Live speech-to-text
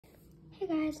Hey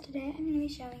guys, today I'm going to be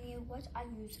showing you what I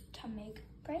use to make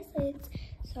bracelets.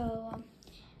 So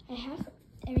I have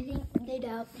everything laid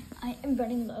out. I am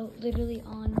running low literally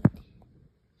on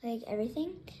like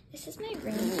everything. This is my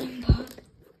random box.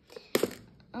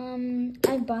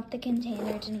 I bought the container,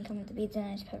 it didn't come with the beads, and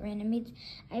I just put random beads.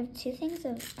 I have two things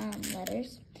of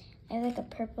letters. I have like a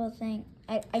purple thing.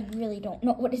 I really don't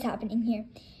know what is happening here.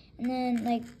 And then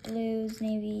like blues,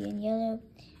 navy, and yellow.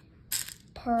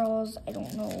 Pearls, I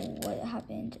don't know what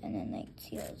happened, and then like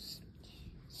seals.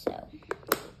 So,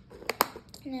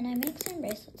 and then I make some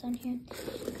bracelets on here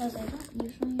because I don't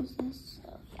usually use this.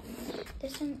 So yeah,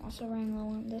 this I'm also running low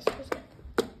on. This was like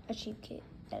a cheap kit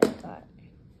that I got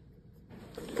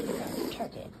from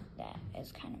Target that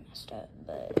is kind of messed up,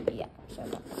 but yeah. So I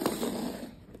got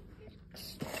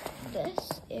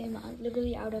this am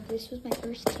literally out of. This was my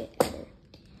first kit ever.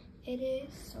 It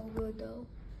is so good though,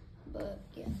 but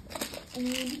yeah. And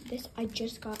then this I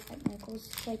just got at Michael's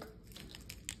like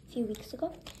a few weeks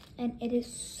ago, and it is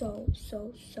so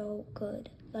good,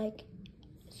 like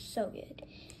so good.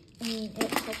 I mean, it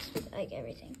helps with like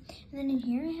everything. And then in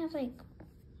here I have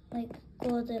like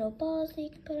gold little balls that you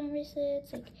can put on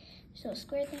bracelets, like little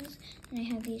square things. And I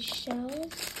have these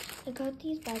shells. I got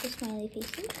these bag of smiley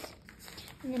faces.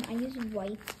 And then I use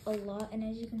white a lot, and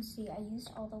as you can see, I used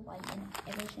all the white in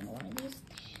every single one of these.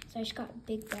 So I just got a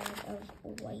big bag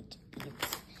of white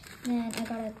beads. And then I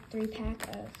got a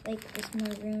 3-pack of like this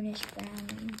maroonish,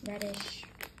 brown, reddish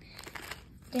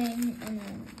thing, and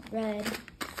then red,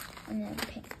 and then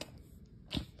pink.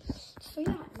 So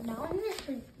yeah, now I'm gonna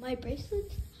print my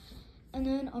bracelets, and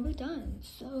then I'll be done.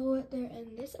 So they're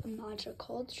in this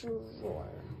magical drawer.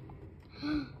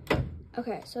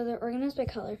 Okay, so they're organized by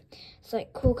color. It's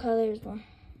like cool colors,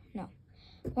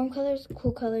 warm colors,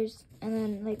 cool colors, and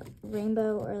then like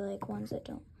rainbow or like ones that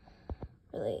don't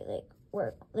really like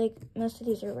work. Like most of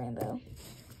these are rainbow.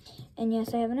 And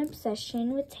yes, I have an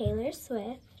obsession with Taylor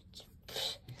Swift.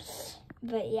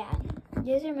 But yeah,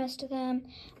 these are most of them.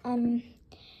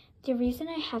 The reason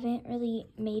I haven't really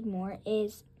made more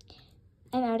is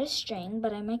I'm out of string,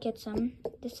 but I might get some.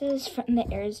 This is from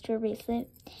the Eras Tour bracelet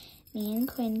me and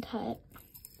Quinn cut.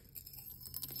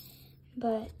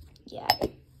 But yeah,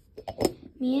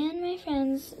 me and my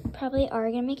friends probably are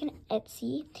gonna make an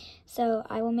Etsy, so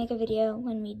I will make a video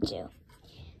when we do.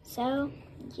 So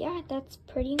yeah, that's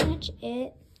pretty much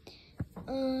it.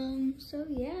 So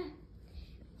yeah,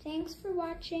 thanks for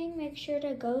watching. Make sure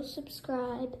to go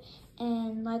subscribe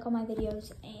and like all my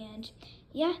videos, and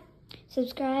yeah,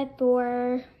 subscribe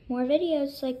for more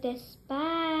videos like this.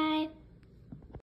 Bye.